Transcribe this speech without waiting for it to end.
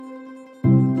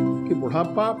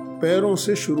बुढ़ापा पैरों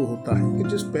से शुरू होता है कि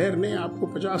जिस पैर ने आपको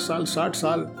 50 साल 60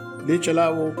 साल ले चला,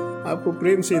 वो आपको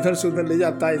प्रेम से इधर से उधर ले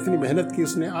जाता है, इतनी मेहनत की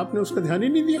उसने, आपने उसका ध्यान ही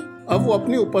नहीं दिया। अब वो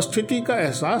अपनी उपस्थिति का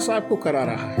एहसास आपको करा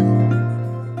रहा है।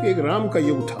 एक राम का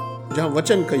युग था जहाँ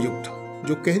वचन का युग था,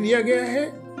 जो कह दिया गया है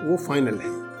वो फाइनल है,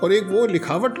 और एक वो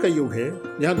लिखावट का युग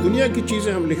है जहाँ दुनिया की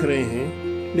चीजें हम लिख रहे हैं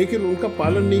लेकिन उनका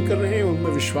पालन नहीं कर रहे हैं, उन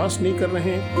पर विश्वास नहीं कर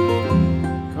रहे हैं।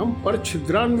 हम पर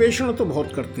छिद्रान्वेषण तो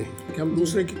बहुत करते हैं कि हम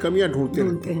दूसरे की कमियां ढूंढते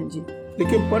हैं जी,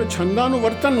 लेकिन पर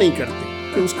छंदानुवर्तन नहीं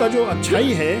करते कि उसका जो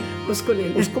अच्छाई है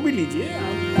उसको भी लीजिए।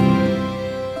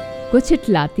 कुछ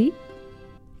इतलाती,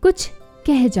 कुछ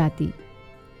कह जाती,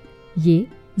 ये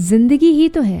जिंदगी ही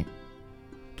तो है।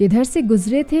 किधर से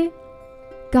गुजरे थे,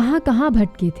 कहां कहां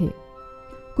भटके थे,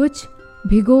 कुछ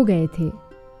भिगो गए थे,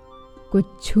 कुछ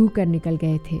छू कर निकल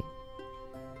गए थे,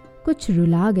 कुछ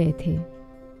रुला गए थे,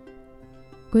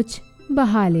 कुछ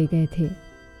बहा ले गए थे।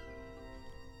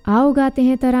 आओ गाते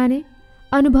हैं तराने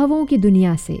अनुभवों की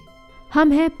दुनिया से।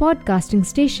 हम हैं पॉडकास्टिंग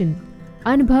स्टेशन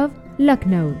अनुभव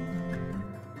लखनऊ।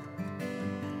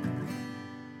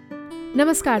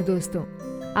 नमस्कार दोस्तों,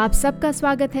 आप सबका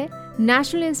स्वागत है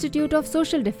National Institute of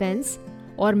Social Defence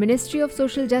और Ministry of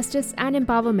Social Justice and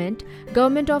Empowerment,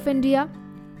 Government of India,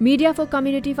 Media for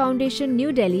Community Foundation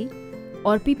New Delhi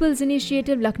और पीपल्स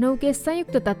इनिशिएटिव लखनऊ के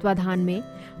संयुक्त तत्वाधान में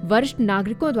वरिष्ठ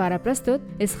नागरिकों द्वारा प्रस्तुत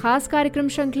इस खास कार्यक्रम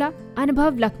श्रृंखला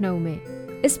अनुभव लखनऊ में।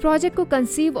 इस प्रोजेक्ट को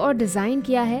कंसीव और डिजाइन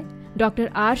किया है डॉक्टर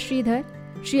आर श्रीधर,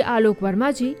 श्री आलोक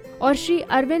वर्मा जी और श्री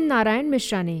अरविंद नारायण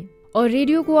मिश्रा ने, और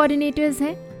रेडियो कोऑर्डिनेटर्स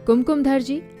हैं कुमकुमधर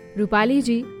जी, रूपाली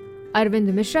जी, अरविंद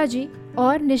मिश्रा जी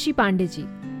और निशि पांडे जी।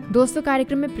 दोस्तों,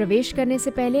 कार्यक्रम में प्रवेश करने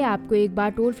से पहले आपको एक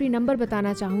बार टोल फ्री नंबर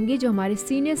बताना चाहूंगी जो हमारे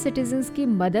सीनियर सिटीजन्स की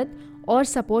मदद और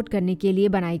सपोर्ट करने के लिए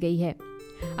बनाई गई है।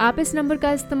 आप इस नंबर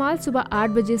का इस्तेमाल सुबह 8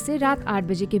 बजे से रात 8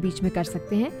 बजे के बीच में कर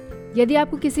सकते हैं। यदि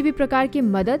आपको किसी भी प्रकार की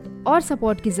मदद और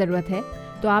सपोर्ट की जरूरत है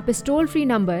तो आप इस टोल फ्री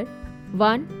नंबर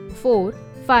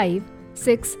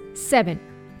 14567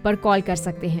 पर कॉल कर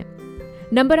सकते हैं।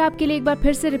 नंबर आपके लिए एक बार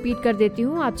फिर से रिपीट कर देती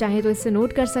हूँ, आप चाहें तो इससे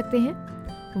नोट कर सकते हैं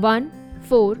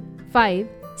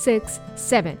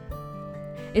 14567।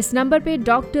 इस नंबर पे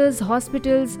doctors,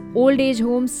 hospitals, old age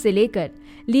homes से लेकर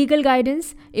लीगल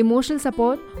गाइडेंस, इमोशनल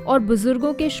सपोर्ट और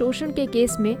बुजुर्गों के शोषण के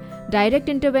केस में डायरेक्ट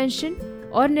इंटरवेंशन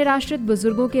और निराश्रित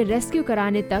बुजुर्गों के रेस्क्यू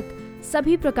कराने तक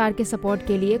सभी प्रकार के सपोर्ट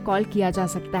के लिए कॉल किया जा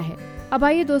सकता है। अब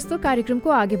आइए दोस्तों, कार्यक्रम को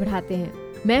आगे बढ़ाते हैं।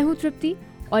 मैं हूँ तृप्ति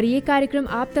और ये कार्यक्रम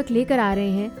आप तक लेकर आ रहे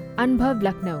हैं अनुभव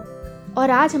लखनऊ। और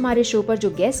आज हमारे शो पर जो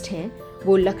गेस्ट हैं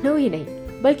वो लखनऊ ही नहीं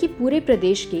बल्कि पूरे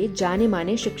प्रदेश के जाने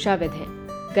माने शिक्षाविद हैं।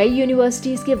 कई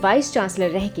यूनिवर्सिटीज के वाइस चांसलर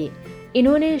रह के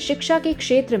इन्होंने शिक्षा के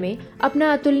क्षेत्र में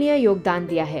अपना अतुलनीय योगदान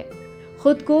दिया है।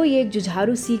 खुद को ये एक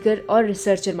जुझारू सीकर और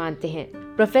रिसर्चर मानते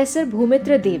हैं प्रोफेसर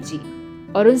भूमित्र देव जी,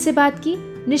 और उनसे बात की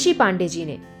निशि पांडे जी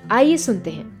ने। आइए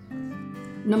सुनते हैं।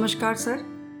 नमस्कार सर,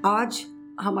 आज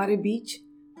हमारे बीच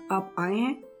आप आए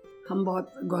हैं, हम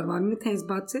बहुत गौरवान्वित हैं इस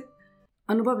बात से।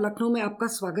 अनुभव लखनऊ में आपका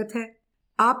स्वागत है।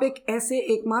 आप एक ऐसे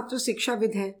एकमात्र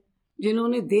शिक्षाविद हैं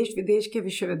जिन्होंने देश विदेश के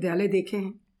विश्वविद्यालय देखे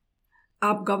हैं।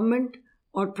 आप गवर्नमेंट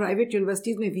और प्राइवेट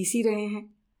यूनिवर्सिटीज़ में वीसी रहे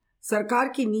हैं, सरकार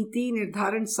की नीति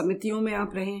निर्धारण समितियों में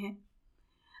आप रहे हैं।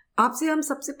 आपसे हम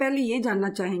सबसे पहले ये जानना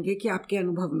चाहेंगे कि आपके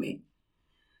अनुभव में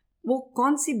वो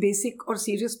कौन सी बेसिक और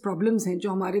सीरियस प्रॉब्लम्स हैं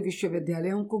जो हमारे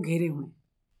विश्वविद्यालयों को घेरे हुए हैं।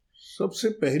 सबसे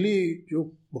पहली जो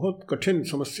बहुत कठिन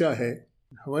समस्या है,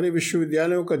 हमारे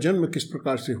विश्वविद्यालयों का जन्म किस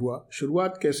प्रकार से हुआ,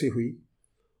 शुरुआत कैसे हुई,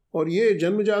 और ये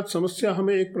जन्मजात समस्या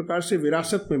हमें एक प्रकार से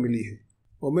विरासत में मिली है।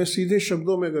 और मैं सीधे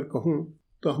शब्दों में अगर कहूँ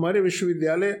तो हमारे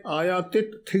विश्वविद्यालय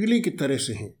आयातित थिगली की तरह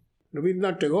से हैं।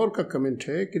 रविन्द्रनाथ टैगोर का कमेंट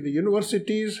है कि the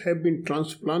universities have been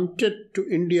transplanted to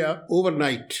India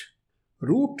overnight,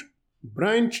 root,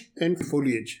 branch and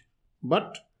foliage,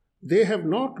 but they have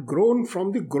not grown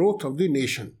from the growth of the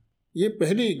nation. ये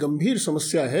पहली गंभीर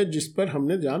समस्या है जिस पर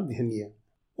हमने ध्यान दिया।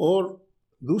 और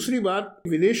दूसरी बात,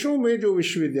 विदेशों में जो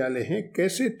विश्वविद्यालय हैं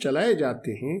कैसे चलाए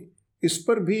जाते हैं, इस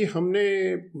पर भी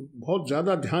हमने बहुत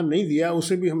ज़्यादा ध्यान नहीं दिया,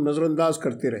 उसे भी हम नज़रअंदाज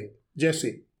करते रहे।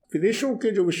 जैसे विदेशों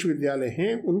के जो विश्वविद्यालय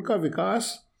हैं उनका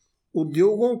विकास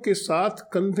उद्योगों के साथ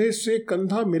कंधे से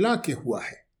कंधा मिला के हुआ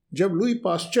है। जब लुई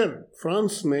पास्चर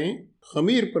फ्रांस में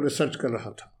खमीर पर रिसर्च कर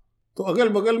रहा था तो अगल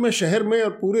बगल में शहर में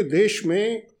और पूरे देश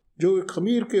में जो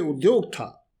खमीर के उद्योग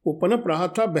था वो पनप रहा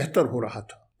था, बेहतर हो रहा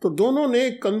था। तो दोनों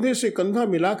ने कंधे से कंधा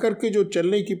मिला करके जो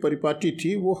चलने की परिपाटी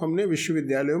थी वो हमने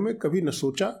विश्वविद्यालयों में कभी न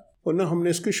सोचा और न हमने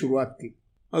इसकी शुरुआत की।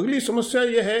 अगली समस्या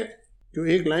यह है, जो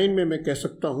एक लाइन में मैं कह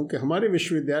सकता हूं कि हमारे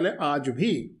विश्वविद्यालय आज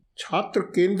भी छात्र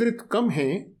केंद्रित कम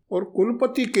हैं और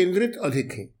कुलपति केंद्रित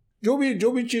अधिक हैं। जो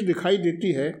भी चीज़ दिखाई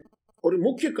देती है, और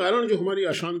मुख्य कारण जो हमारी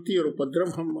अशांति और उपद्रव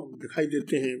हम दिखाई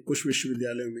देते हैं कुछ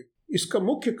विश्वविद्यालयों में, इसका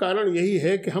मुख्य कारण यही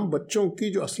है कि हम बच्चों की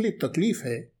जो असली तकलीफ़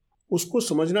है उसको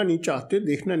समझना नहीं चाहते,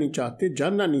 देखना नहीं चाहते,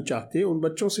 जानना नहीं चाहते, उन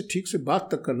बच्चों से ठीक से बात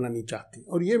तक करना नहीं चाहते।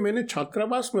 और ये मैंने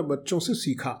छात्रावास में बच्चों से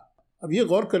सीखा। अब ये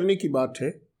गौर करने की बात है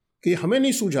कि हमें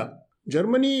नहीं सूझा।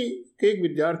 जर्मनी के एक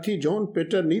विद्यार्थी जॉन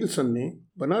पीटर नीलसन ने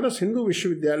बनारस हिंदू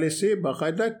विश्वविद्यालय से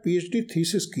बाकायदा एक PhD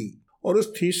थीसिस की, और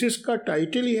उस थीसिस का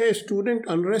टाइटल ही है स्टूडेंट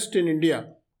अनरेस्ट इन इंडिया,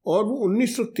 और वो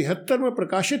 1973 में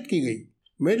प्रकाशित की गई।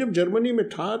 मैं जब जर्मनी में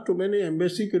था तो मैंने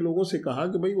एम्बेसी के लोगों से कहा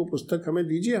कि भाई वो पुस्तक हमें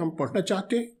दीजिए, हम पढ़ना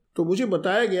चाहते हैं। तो मुझे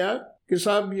बताया गया कि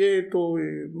साहब ये तो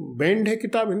बैंड है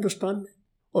किताब हिंदुस्तान में,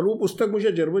 और वो पुस्तक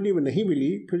मुझे जर्मनी में नहीं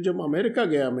मिली। फिर जब अमेरिका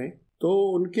गया मैं, तो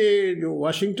उनके जो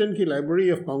वाशिंगटन की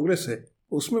लाइब्रेरी ऑफ कांग्रेस है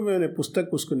उसमें मैंने पुस्तक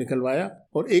उसको निकलवाया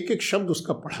और एक एक शब्द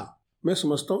उसका पढ़ा। मैं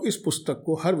समझता हूँ इस पुस्तक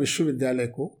को हर विश्वविद्यालय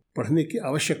को पढ़ने की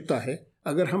आवश्यकता है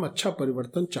अगर हम अच्छा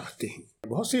परिवर्तन चाहते हैं।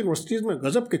 बहुत सी यूनिवर्सिटीज़ में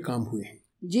गजब के काम हुए हैं।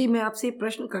 जी, मैं आपसे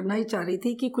प्रश्न करना ही चाह रही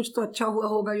थी कि कुछ तो अच्छा हुआ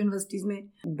होगा यूनिवर्सिटीज़ में,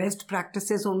 बेस्ट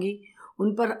प्रैक्टिसेस होंगी,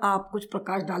 उन पर आप कुछ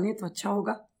प्रकाश डालें तो अच्छा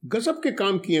होगा। गजब के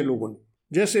काम किए लोगों ने।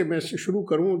 जैसे मैं शुरू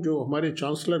करूं, जो हमारे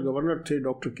चांसलर गवर्नर थे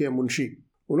डॉक्टर के मुंशी,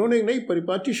 उन्होंने एक नई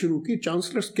परिपाटी शुरू की,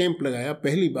 चांसलर्स कैंप लगाया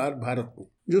पहली बार भारत में।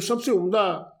 जो सबसे उम्दा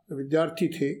विद्यार्थी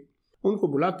थे उनको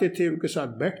बुलाते थे, उनके साथ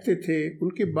बैठते थे,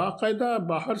 उनके बाकायदा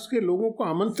बाहर के लोगों को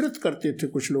आमंत्रित करते थे,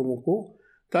 कुछ लोगों को,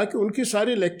 ताकि उनके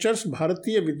सारे लेक्चर्स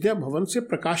भारतीय विद्या भवन से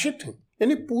प्रकाशित हैं।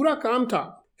 यानी पूरा काम था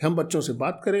कि हम बच्चों से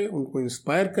बात करें, उनको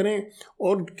इंस्पायर करें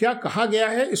और क्या कहा गया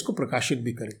है इसको प्रकाशित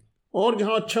भी करें। और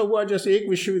जहाँ अच्छा हुआ, जैसे एक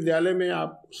विश्वविद्यालय में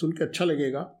आप सुन के अच्छा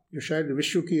लगेगा, जो शायद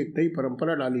विश्व की एक नई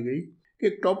परंपरा डाली गई कि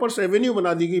एक टॉपर्स एवेन्यू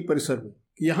बना दी गई परिसर में,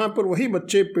 कि यहाँ पर वही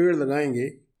बच्चे पेड़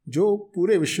लगाएंगे जो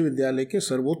पूरे विश्वविद्यालय के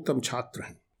सर्वोत्तम छात्र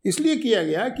हैं। इसलिए किया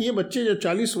गया कि ये बच्चे जो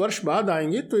 40 वर्ष बाद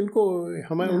आएंगे तो इनको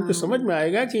हमारे उनके समझ में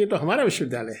आएगा कि ये तो हमारा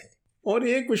विश्वविद्यालय है। और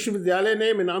एक विश्वविद्यालय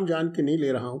ने, मैं नाम जान के नहीं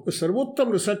ले रहा हूँ, कि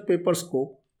सर्वोत्तम रिसर्च पेपर्स को,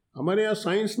 हमारे यहाँ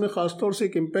साइंस में ख़ासतौर से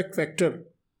एक इम्पैक्ट फैक्टर,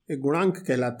 एक गुणांक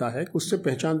कहलाता है, उससे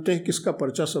पहचानते हैं किसका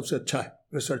पर्चा सबसे अच्छा है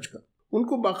रिसर्च का।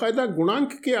 उनको बाकायदा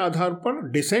गुणांक के आधार पर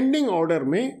डिसेंडिंग ऑर्डर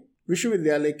में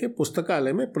विश्वविद्यालय के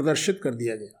पुस्तकालय में प्रदर्शित कर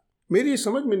दिया गया। मेरी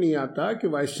समझ में नहीं आता कि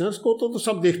वाइस चांसलर को तो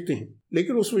सब देखते हैं,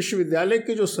 लेकिन उस विश्वविद्यालय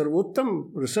के जो सर्वोत्तम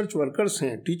रिसर्च वर्कर्स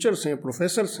हैं, टीचर्स हैं,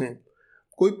 प्रोफेसर्स हैं,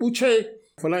 कोई पूछे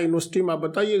फला यूनिवर्सिटी में आप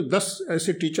बताइए 10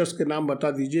 ऐसे टीचर्स के नाम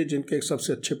बता दीजिए जिनके एक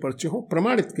सबसे अच्छे पर्चे हों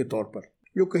प्रमाणित के तौर पर,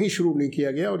 जो कहीं शुरू नहीं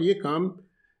किया गया। और ये काम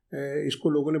इसको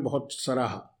लोगों ने बहुत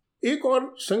सराहा। एक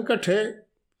और संकट है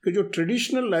कि जो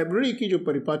ट्रेडिशनल लाइब्रेरी की जो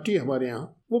परिपाटी हमारे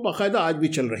यहाँ, वो बाकायदा आज भी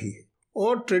चल रही है।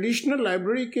 और ट्रेडिशनल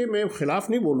लाइब्रेरी के मैं ख़िलाफ़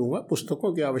नहीं बोलूँगा,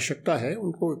 पुस्तकों की आवश्यकता है,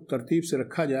 उनको तरतीब से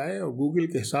रखा जाए और गूगल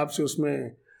के हिसाब से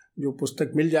उसमें जो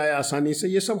पुस्तक मिल जाए आसानी से,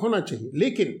 ये सब होना चाहिए।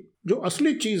 लेकिन जो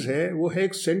असली चीज़ है वो है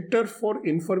एक centre for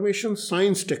information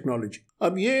science technology.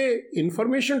 अब ये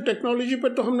इंफॉर्मेशन टेक्नोलॉजी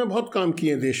पर तो हमने बहुत काम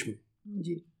किए देश में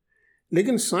जी,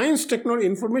 लेकिन साइंस टेक्नोलॉजी,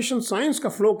 इंफॉर्मेशन साइंस का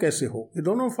फ्लो कैसे हो, ये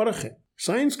दोनों में फ़र्क है।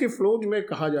 साइंस के फ्लो में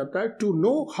कहा जाता है to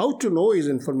know, how to know is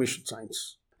information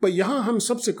science. पर यहाँ हम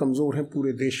सबसे कमज़ोर हैं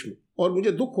पूरे देश में। और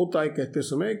मुझे दुख होता है कहते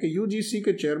समय कि UGC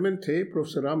के चेयरमैन थे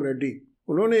प्रोफेसर राम रेड्डी,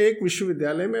 उन्होंने एक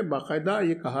विश्वविद्यालय में बाकायदा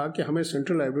ये कहा कि हमें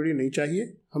सेंट्रल लाइब्रेरी नहीं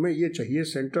चाहिए, हमें ये चाहिए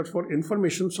centre for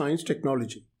information science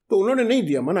technology. तो उन्होंने नहीं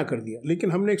दिया, मना कर दिया।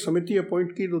 लेकिन हमने एक समिति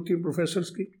अपॉइंट की 2-3 प्रोफेसर्स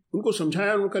की, उनको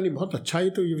समझाया, उनका नहीं बहुत अच्छा ही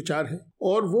तो ये विचार है।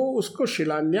 और वो उसको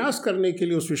शिलान्यास करने के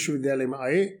लिए उस विश्वविद्यालय में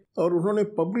आए और उन्होंने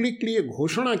पब्लिकली ये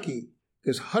घोषणा की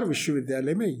कि हर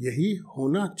विश्वविद्यालय में यही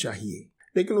होना चाहिए।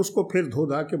 लेकिन उसको फिर धो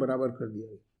धा के बराबर कर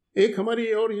दिया। एक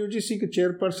हमारी और UGC की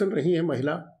चेयरपर्सन रही है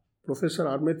महिला, प्रोफेसर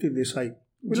आरमेती देसाई,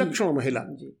 विलक्षण महिला।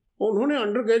 और उन्होंने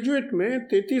अंडर ग्रेजुएट में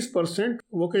 33%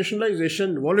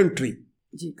 वोकेशनलाइजेशन वॉलंटरी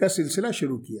का सिलसिला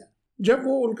शुरू किया। जब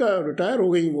वो उनका रिटायर हो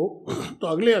गई वो, तो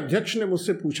अगले अध्यक्ष ने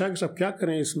मुझसे पूछा कि सब क्या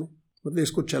करें इसमें, मतलब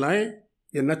इसको चलाएं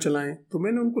या न चलाएं। तो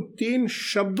मैंने उनको 3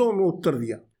 शब्दों में उत्तर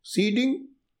दिया, सीडिंग,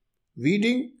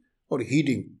 वीडिंग और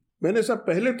हीडिंग। मैंने सब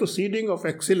पहले तो सीडिंग ऑफ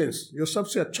एक्सीलेंस, जो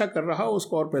सबसे अच्छा कर रहा हो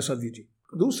उसको और पैसा दीजिए।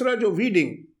 दूसरा जो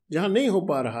वीडिंग, जहाँ नहीं हो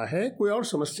पा रहा है, कोई और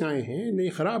समस्याएं हैं, नहीं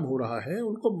खराब हो रहा है,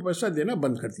 उनको पैसा देना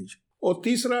बंद कर दीजिए। और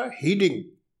तीसरा हीडिंग,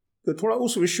 तो थोड़ा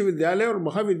उस विश्वविद्यालय और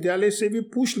महाविद्यालय से भी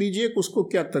पूछ लीजिए कि उसको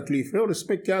क्या तकलीफ है और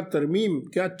इसमें क्या तरमीम,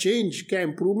 क्या चेंज, क्या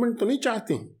इम्प्रूवमेंट तो नहीं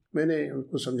चाहते हैं। मैंने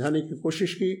उनको समझाने की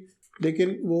कोशिश की,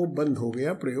 लेकिन वो बंद हो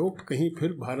गया प्रयोग। कहीं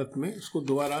फिर भारत में इसको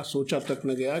दोबारा सोचा तक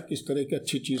न गया कि इस तरह की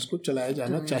अच्छी चीज़ को चलाया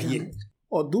जाना चाहिए।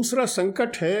 और दूसरा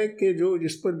संकट है कि जो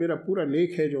जिस पर मेरा पूरा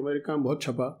लेख है, जो अमेरिका में बहुत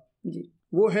छपा जी,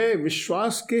 वो है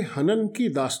विश्वास के हनन की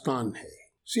दास्तान है।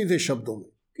 सीधे शब्दों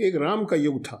में एक राम का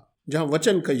युग था जहाँ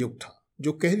वचन का युग था,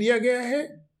 जो कह दिया गया है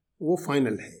वो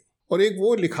फाइनल है। और एक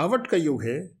वो लिखावट का युग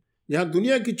है जहाँ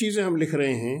दुनिया की चीज़ें हम लिख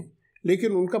रहे हैं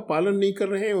लेकिन उनका पालन नहीं कर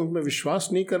रहे हैं, उनमें विश्वास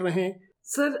नहीं कर रहे हैं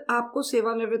सर, आपको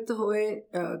सेवानिवृत्त हुए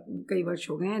कई वर्ष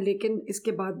हो गए हैं, लेकिन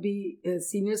इसके बाद भी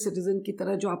सीनियर सिटीजन की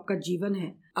तरह जो आपका जीवन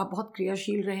है, आप बहुत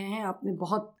क्रियाशील रहे हैं, आपने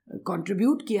बहुत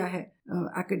कंट्रीब्यूट किया है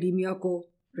एकेडेमिया को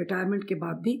रिटायरमेंट के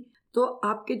बाद भी। तो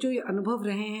आपके जो ये अनुभव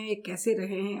रहे हैं, ये कैसे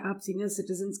रहे हैं? आप सीनियर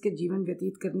सिटीजन्स के जीवन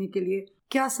व्यतीत करने के लिए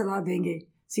क्या सलाह देंगे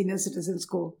सीनियर सिटीजन्स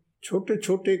को? छोटे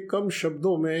छोटे कम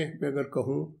शब्दों में मैं अगर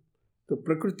कहूँ तो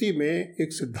प्रकृति में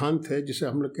एक सिद्धांत है जिसे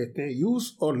हम लोग कहते हैं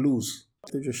यूज और लूज।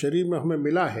 तो जो शरीर में हमें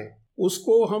मिला है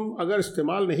उसको हम अगर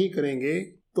इस्तेमाल नहीं करेंगे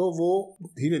तो वो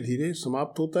धीरे धीरे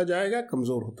समाप्त होता जाएगा,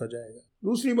 कमज़ोर होता जाएगा।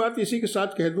 दूसरी बात इसी के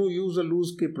साथ कह दूँ, यूज और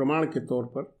लूज के प्रमाण के तौर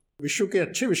पर विश्व के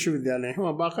अच्छे विश्वविद्यालय हैं,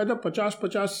 वहाँ बाकायदा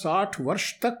 50-60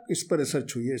 वर्ष तक इस पर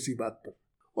रिसर्च हुई है इसी बात पर।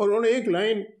 और उन्होंने एक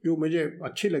लाइन जो मुझे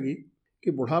अच्छी लगी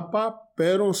कि बुढ़ापा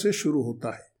पैरों से शुरू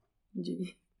होता है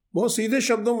जी। बहुत सीधे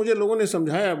शब्दों मुझे लोगों ने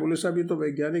समझाया, बोले साहब ये तो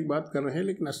वैज्ञानिक बात कर रहे हैं,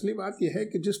 लेकिन असली बात यह है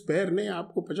कि जिस पैर ने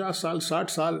आपको 50 साल 60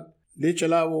 साल ले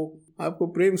चला, वो आपको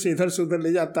प्रेम से इधर से उधर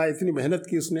ले जाता है, इतनी मेहनत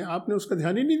की उसने, आपने उसका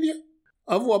ध्यान ही नहीं दिया।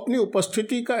 अब वो अपनी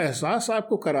उपस्थिति का एहसास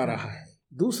आपको करा रहा है।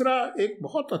 दूसरा, एक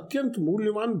बहुत अत्यंत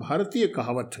मूल्यवान भारतीय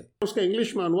कहावत है, उसका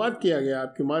इंग्लिश में अनुवाद किया गया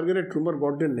आपकी मार्गरेट ट्रूमर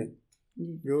गॉर्डन ने,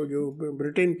 जो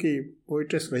ब्रिटेन की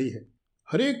पोइटेस रही है।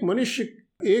 हर एक मनुष्य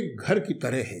एक घर की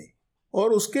तरह है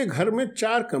और उसके घर में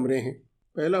 4 कमरे हैं,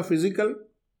 पहला फिजिकल,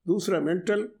 दूसरा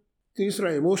मेंटल, तीसरा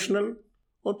इमोशनल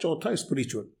और चौथा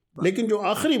स्पिरिचुअल। लेकिन जो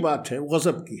आखिरी बात है वो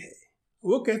गज़ब की है।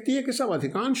 वो कहती है कि सब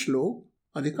अधिकांश लोग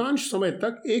अधिकांश समय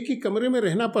तक एक ही कमरे में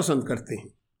रहना पसंद करते हैं,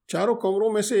 4 कमरों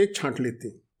में से एक छांट लेते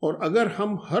हैं। और अगर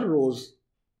हम हर रोज़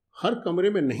हर कमरे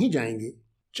में नहीं जाएंगे,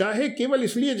 चाहे केवल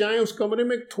इसलिए जाएं उस कमरे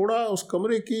में थोड़ा उस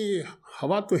कमरे की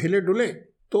हवा तो हिले डुले,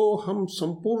 तो हम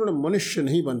संपूर्ण मनुष्य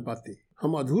नहीं बन पाते,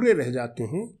 हम अधूरे रह जाते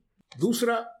हैं।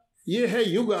 दूसरा ये है,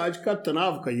 युग आज का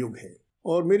तनाव का युग है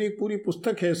और मेरी पूरी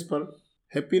पुस्तक है इस पर,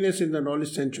 happiness in the knowledge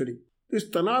century.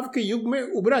 इस तनाव के युग में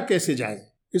उबरा कैसे जाए,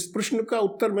 इस प्रश्न का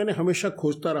उत्तर मैंने हमेशा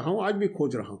खोजता रहा हूँ, आज भी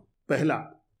खोज रहा हूँ। पहला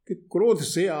कि क्रोध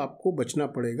से आपको बचना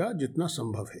पड़ेगा जितना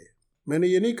संभव है। मैंने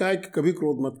ये नहीं कहा कि कभी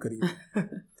क्रोध मत करिए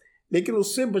लेकिन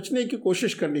उससे बचने की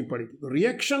कोशिश करनी पड़ेगी।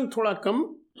 रिएक्शन थोड़ा कम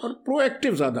और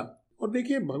प्रोएक्टिव ज़्यादा। और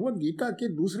देखिए, भगवत गीता के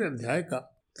दूसरे अध्याय का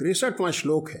 63वां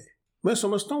श्लोक है, मैं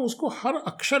समझता हूँ उसको हर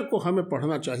अक्षर को हमें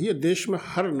पढ़ना चाहिए, देश में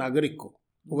हर नागरिक को,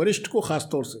 वरिष्ठ को खास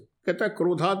तौर से। कहता है,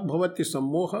 क्रोधात भवति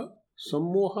सम्मोह,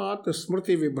 सम्मोहात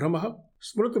स्मृति विभ्रमः,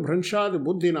 स्मृति भ्रंशाद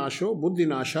बुद्धिनाशो,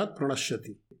 बुद्धिनाशात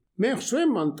प्रणश्यति। मैं स्वयं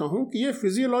मानता हूँ कि ये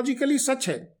फिजियोलॉजिकली सच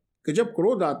है कि जब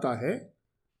क्रोध आता है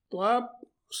तो आप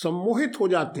सम्मोहित हो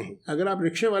जाते हैं। अगर आप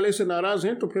रिक्शे वाले से नाराज़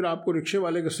हैं तो फिर आपको रिक्शे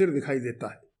वाले का सिर दिखाई देता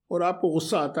है और आपको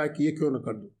गुस्सा आता है कि ये क्यों न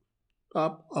कर दूँ, तो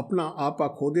आप अपना आपा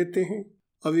खो देते हैं,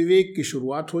 अविवेक की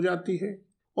शुरुआत हो जाती है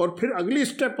और फिर अगली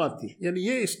स्टेप आती है। यानी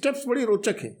ये स्टेप्स बड़ी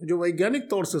रोचक हैं जो वैज्ञानिक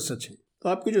तौर से सच हैं। तो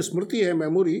आपकी जो स्मृति है,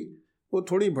 मेमोरी, वो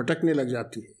थोड़ी भटकने लग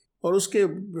जाती है और उसके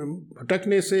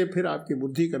भटकने से फिर आपकी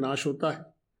बुद्धि का नाश होता है।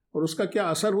 और उसका क्या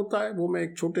असर होता है वो मैं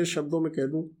एक छोटे शब्दों में कह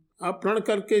दूँ। आप प्रण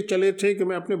करके चले थे कि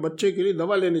मैं अपने बच्चे के लिए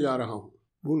दवा लेने जा रहा हूँ,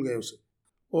 भूल गए उसे।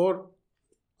 और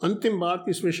अंतिम बात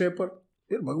इस विषय पर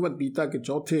फिर भगवत गीता के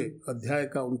 4 अध्याय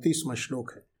का 29वां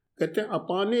श्लोक है। कहते हैं,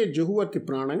 अपाने जुहुवति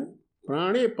प्राणं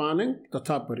प्राणे पानं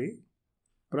तथा परे,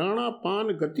 प्राणापान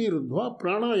गति रुद्ध्वा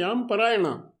प्राणायाम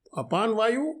परायणा। अपान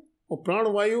वायु और प्राण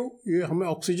वायु, ये हमें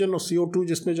ऑक्सीजन और CO2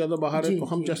 जिसमें ज़्यादा बाहर है, तो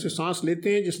हम जैसे सांस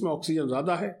लेते हैं जिसमें ऑक्सीजन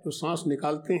ज़्यादा है, तो सांस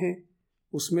निकालते हैं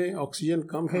उसमें ऑक्सीजन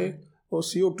कम है और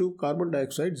CO2 कार्बन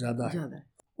डाइऑक्साइड ज़्यादा है।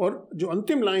 और जो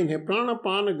अंतिम लाइन है,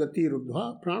 प्राणापान गति रुद्ध्वा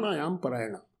प्राणायाम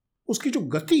परायणा, उसकी जो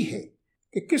गति है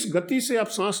कि किस गति से आप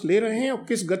सांस ले रहे हैं और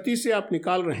किस गति से आप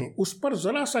निकाल रहे हैं, उस पर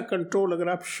ज़रा सा कंट्रोल अगर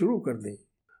आप शुरू कर दें,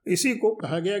 इसी को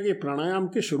कहा गया कि प्राणायाम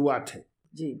की शुरुआत है।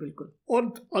 जी बिल्कुल।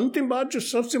 और अंतिम बात जो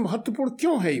सबसे महत्वपूर्ण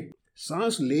क्यों है,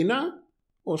 सांस लेना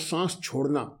और सांस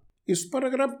छोड़ना, इस पर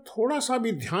अगर आप थोड़ा सा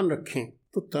भी ध्यान रखें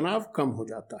तो तनाव कम हो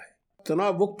जाता है।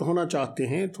 तनाव मुक्त होना चाहते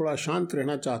हैं, थोड़ा शांत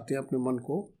रहना चाहते हैं अपने मन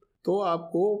को, तो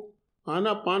आपको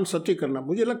आनापान सती करना।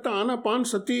 मुझे लगता है आनापान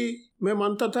सती, मैं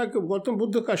मानता था कि गौतम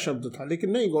बुद्ध का शब्द था,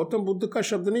 लेकिन नहीं, गौतम बुद्ध का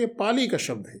शब्द नहीं, ये पाली का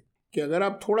शब्द है कि अगर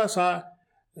आप थोड़ा सा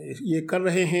ये कर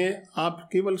रहे हैं, आप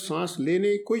केवल सांस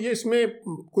लेने, कोई ये इसमें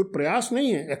कोई प्रयास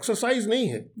नहीं है, एक्सरसाइज नहीं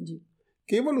है जी,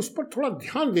 केवल उस पर थोड़ा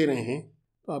ध्यान दे रहे हैं,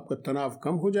 तो आपका तनाव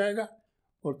कम हो जाएगा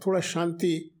और थोड़ा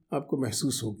शांति आपको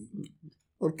महसूस होगी।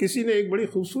 और किसी ने एक बड़ी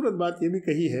खूबसूरत बात ये भी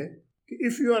कही है कि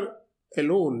if you are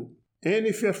alone and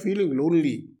if you are feeling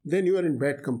lonely then you are in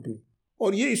bad company.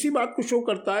 और ये इसी बात को शो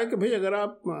करता है कि भाई अगर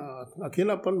आप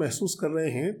अकेलापन महसूस कर रहे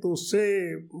हैं तो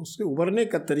उससे उभरने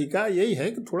का तरीका यही है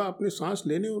कि थोड़ा अपने सांस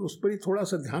लेने और उस पर ही थोड़ा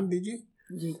सा ध्यान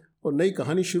दीजिए। और नई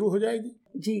कहानी शुरू हो जाएगी।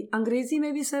 जी, अंग्रेजी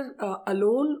में भी सर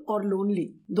अलोन और लोनली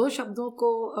 2 शब्दों को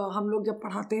हम लोग जब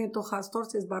पढ़ाते हैं तो खासतौर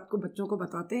से इस बात को बच्चों को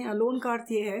बताते हैं। अलोन का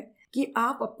अर्थ ये है कि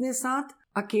आप अपने साथ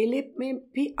अकेले में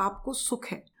भी आपको सुख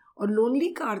है, और लोनली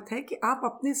का अर्थ है कि आप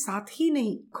अपने साथ ही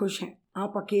नहीं खुश हैं,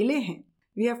 आप अकेले हैं।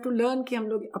 वी हैव टू लर्न कि हम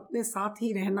लोग अपने साथ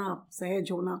ही रहना,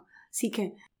 सहज होना सीखें।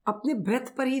 अपने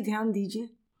ब्रेथ पर ही ध्यान दीजिए।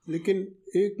 लेकिन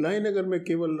एक लाइन अगर मैं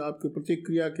केवल आपकी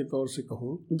प्रतिक्रिया के तौर से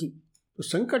कहूँ जी, तो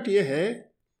संकट ये है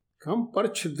कि हम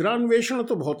परछिद्रान्वेषण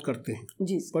तो बहुत करते हैं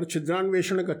जी।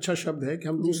 परछिद्रान्वेषण एक अच्छा शब्द है कि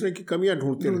हम दूसरे की कमियां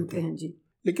ढूंढते रहते हैं जी,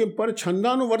 लेकिन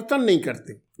परछंदानुवर्तन नहीं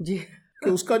करते जी, कि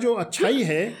उसका जो अच्छाई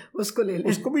है उसको ले लें,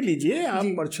 उसको भी लीजिए। आप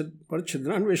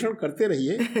परछिद्रान्वेषण करते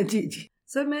रहिए। जी जी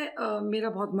सर, मैं मेरा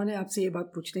बहुत मन है आपसे ये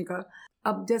बात पूछने का।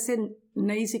 अब जैसे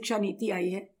नई शिक्षा नीति आई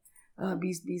है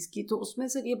 2020 की, तो उसमें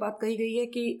सर ये बात कही गई है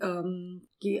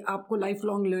कि आपको लाइफ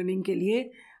लॉन्ग लर्निंग के लिए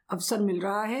अवसर मिल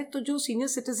रहा है। तो जो सीनियर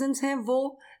सिटीजन्स हैं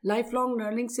वो लाइफ लॉन्ग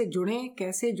लर्निंग से जुड़ें,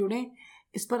 कैसे जुड़ें,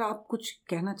 इस पर आप कुछ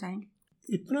कहना चाहेंगे?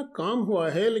 इतना काम हुआ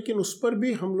है लेकिन उस पर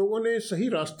भी हम लोगों ने सही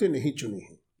रास्ते नहीं चुने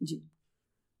हैं जी।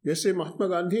 जैसे महात्मा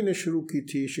गांधी ने शुरू की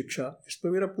थी शिक्षा, इस पर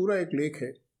मेरा पूरा एक लेख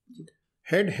है,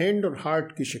 हेड हैंड और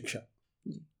हार्ट की शिक्षा।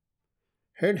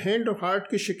 हेड हैंड और हार्ट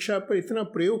की शिक्षा पर इतना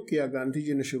प्रयोग किया गांधी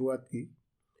जी ने शुरुआत की,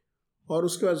 और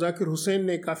उसके बाद जाकिर हुसैन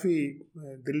ने काफ़ी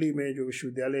दिल्ली में जो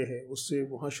विश्वविद्यालय है उससे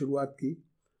वहाँ शुरुआत की।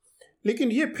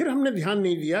 लेकिन ये फिर हमने ध्यान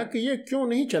नहीं दिया कि ये क्यों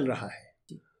नहीं चल रहा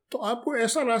है। तो आपको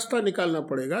ऐसा रास्ता निकालना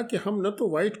पड़ेगा कि हम न तो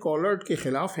वाइट कॉलर के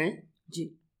खिलाफ हैं जी,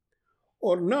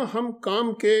 और न हम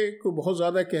काम के को बहुत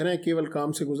ज़्यादा कह रहे हैं केवल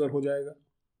काम से गुजर हो जाएगा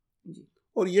जी।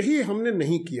 और यही हमने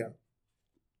नहीं किया।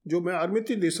 जो मैं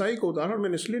अरुंधति देसाई का उदाहरण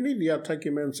मैंने इसलिए नहीं दिया था कि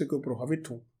मैं उनसे कोई प्रभावित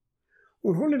हूँ,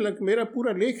 उन्होंने मेरा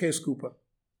पूरा लेख है इसके ऊपर,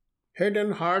 हेड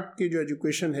एंड हार्ट की जो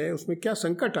एजुकेशन है उसमें क्या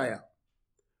संकट आया,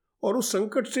 और उस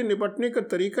संकट से निपटने का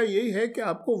तरीका यही है कि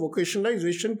आपको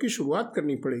वोकेशनलाइजेशन की शुरुआत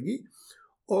करनी पड़ेगी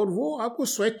और वो आपको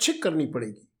स्वैच्छिक करनी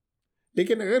पड़ेगी।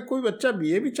 लेकिन अगर कोई बच्चा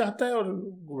बीए भी चाहता है और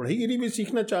बढ़ईगिरी भी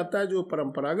सीखना चाहता है जो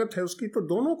परंपरागत है उसकी, तो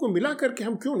दोनों को मिला करके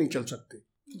हम क्यों नहीं चल सकते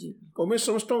जी। और मैं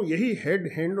समझता हूँ यही हेड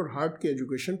हैंड और हार्ट की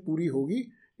एजुकेशन पूरी होगी,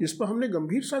 जिस पर हमने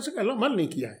गंभीरता से अमल नहीं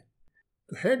किया है।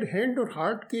 तो हेड हैंड और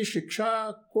हार्ट की शिक्षा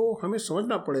को हमें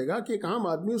समझना पड़ेगा कि एक आम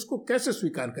आदमी उसको कैसे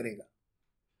स्वीकार करेगा।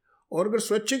 और अगर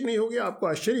स्वैच्छिक नहीं होगी, आपको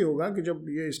आश्चर्य होगा कि जब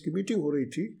ये इसकी मीटिंग हो रही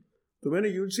थी तो मैंने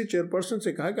यूजीसी चेयरपर्सन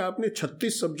से कहा कि आपने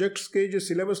 36 सब्जेक्ट्स के जो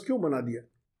सिलेबस क्यों बना दिया,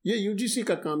 ये यूजीसी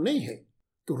का काम नहीं है।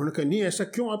 तो उन्होंने कहा नहीं ऐसा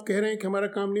क्यों आप कह रहे हैं कि हमारा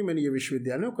काम नहीं, मैंने ये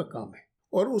विश्वविद्यालयों का काम है।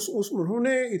 और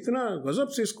उन्होंने इतना गजब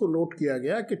से इसको नोट किया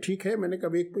गया कि ठीक है, मैंने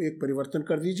कहा एक परिवर्तन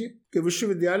कर दीजिए कि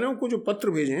विश्वविद्यालयों को जो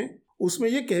पत्र भेजें उसमें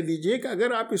ये कह दीजिए कि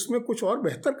अगर आप इसमें कुछ और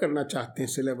बेहतर करना चाहते हैं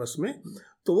सिलेबस में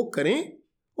तो वो करें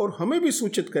और हमें भी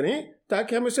सूचित करें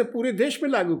ताकि हम इसे पूरे देश में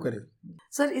लागू करें।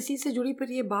 सर, इसी से जुड़ी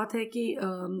पर ये बात है कि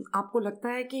आपको लगता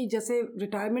है कि जैसे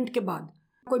रिटायरमेंट के बाद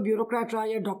कोई ब्यूरोक्रेट रहा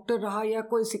या डॉक्टर रहा या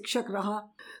कोई शिक्षक रहा,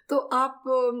 तो आप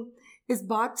इस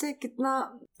बात से कितना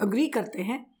अग्री करते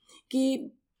हैं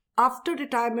कि आफ्टर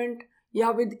रिटायरमेंट या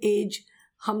विद एज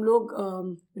हम लोग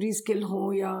रीस्किल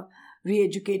हों या री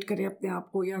एजुकेट करें अपने आप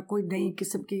को या कोई नई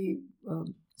किस्म की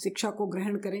शिक्षा को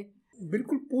ग्रहण करें?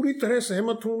 बिल्कुल पूरी तरह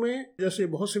सहमत हूँ मैं। जैसे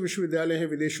बहुत से विश्वविद्यालय हैं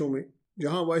विदेशों में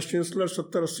जहाँ वाइस चांसलर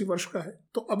 70-80 वर्ष का है,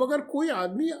 तो अब अगर कोई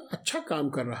आदमी अच्छा काम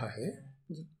कर रहा है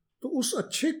तो उस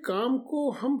अच्छे काम को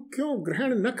हम क्यों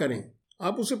ग्रहण न करें।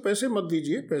 आप उसे पैसे मत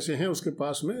दीजिए, पैसे हैं उसके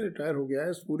पास में, रिटायर हो गया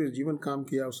है, पूरे जीवन काम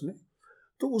किया उसने,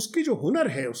 तो उसकी जो हुनर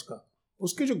है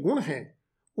उसके जो गुण हैं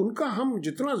उनका हम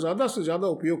जितना ज़्यादा से ज़्यादा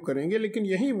उपयोग करेंगे। लेकिन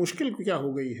यही मुश्किल क्या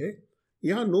हो गई है,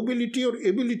 यहाँ नोबिलिटी और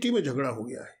एबिलिटी में झगड़ा हो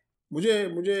गया है।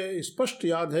 मुझे स्पष्ट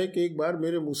याद है कि एक बार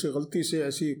मेरे मुंह से गलती से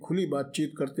ऐसी खुली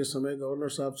बातचीत करते समय गवर्नर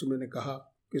साहब से मैंने कहा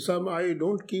कि साहब I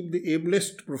don't keep the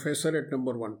ablest professor at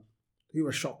number 1। He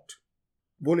was shocked,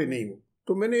 बोले नहीं वो।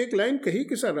 तो मैंने एक लाइन कही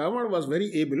कि sir Ravan was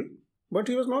very able but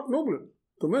he was not noble.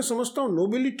 तो मैं समझता हूँ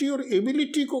नोबिलिटी और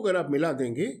एबिलिटी को अगर आप मिला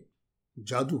देंगे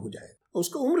जादू हो जाएगा।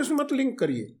 उसका उम्र से मत लिंक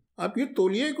करिए, आप ये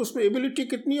तोलिए कि उसमें एबिलिटी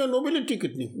कितनी है और नोबिलिटी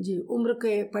कितनी है। जी, उम्र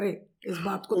के परे इस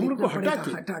बात को उम्र को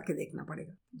हटा के देखना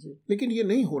पड़ेगा जी। लेकिन ये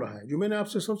नहीं हो रहा है। जो मैंने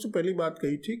आपसे सबसे पहली बात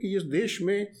कही थी कि इस देश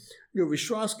में जो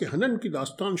विश्वास के हनन की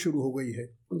दास्तान शुरू हो गई है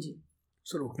जी,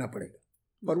 उसे रोकना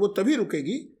पड़ेगा। और वो तभी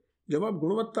रुकेगी जब आप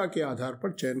गुणवत्ता के आधार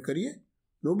पर चयन करिए,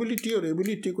 नोबिलिटी और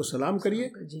एबिलिटी को सलाम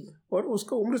करिए और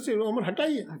उसका उम्र से उम्र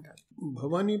हटाइए।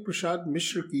 भवानी प्रसाद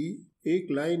मिश्र की एक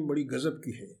लाइन बड़ी गजब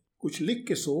की है, कुछ लिख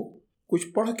के सो कुछ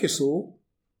पढ़ के सो,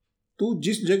 तू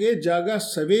जिस जगह जागा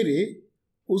सवेरे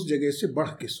उस जगह से बढ़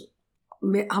के सो।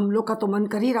 हम लोग का तो मन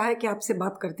कर ही रहा है कि आपसे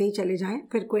बात करते ही चले जाएं,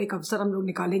 फिर कोई एक अवसर हम लोग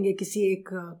निकालेंगे किसी एक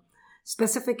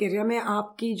स्पेसिफिक एरिया में।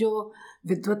 आपकी जो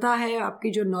विद्वता है,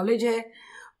 आपकी जो नॉलेज है,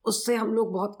 उससे हम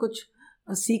लोग बहुत कुछ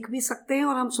सीख भी सकते हैं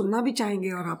और हम सुनना भी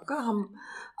चाहेंगे। और हम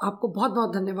आपको बहुत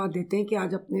बहुत धन्यवाद देते हैं कि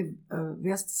आज अपने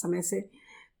व्यस्त समय से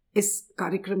इस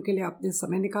कार्यक्रम के लिए आपने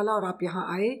समय निकाला और आप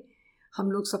यहाँ आए।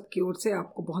 हम लोग सबकी ओर से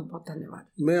आपको बहुत बहुत धन्यवाद।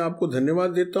 मैं आपको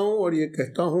धन्यवाद देता हूँ और ये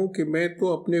कहता हूँ कि मैं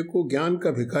तो अपने को ज्ञान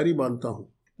का भिखारी मानता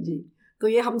हूँ। जी, तो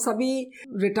ये हम सभी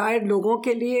रिटायर्ड लोगों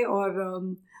के लिए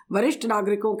और वरिष्ठ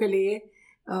नागरिकों के लिए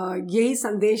यही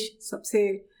संदेश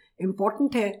सबसे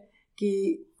इम्पोर्टेंट है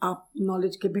कि आप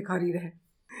नॉलेज के भिखारी रहें।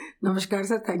 नमस्कार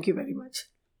sir, thank you very much.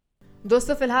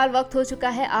 दोस्तों, फिलहाल वक्त हो चुका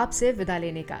है आपसे विदा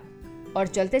लेने का और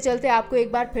चलते चलते आपको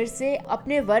एक बार फिर से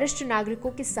अपने वरिष्ठ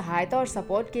नागरिकों की सहायता और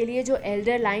सपोर्ट के लिए जो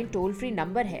elder line toll free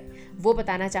number है वो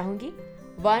बताना चाहूंगी,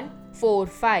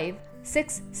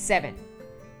 14567।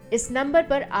 इस नंबर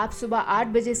पर आप सुबह 8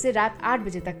 बजे से रात 8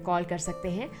 बजे तक कॉल कर सकते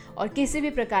हैं और किसी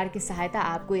भी प्रकार की सहायता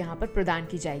आपको यहाँ पर प्रदान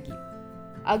की जाएगी।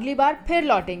 अगली बार फिर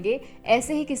लौटेंगे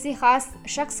ऐसे ही किसी खास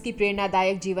शख्स की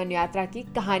प्रेरणादायक जीवन यात्रा की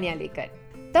कहानियां लेकर।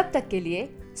 तब तक के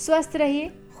लिए स्वस्थ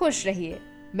रहिए, खुश रहिए।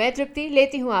 मैं तृप्ति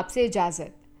लेती हूँ आपसे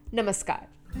इजाजत। नमस्कार।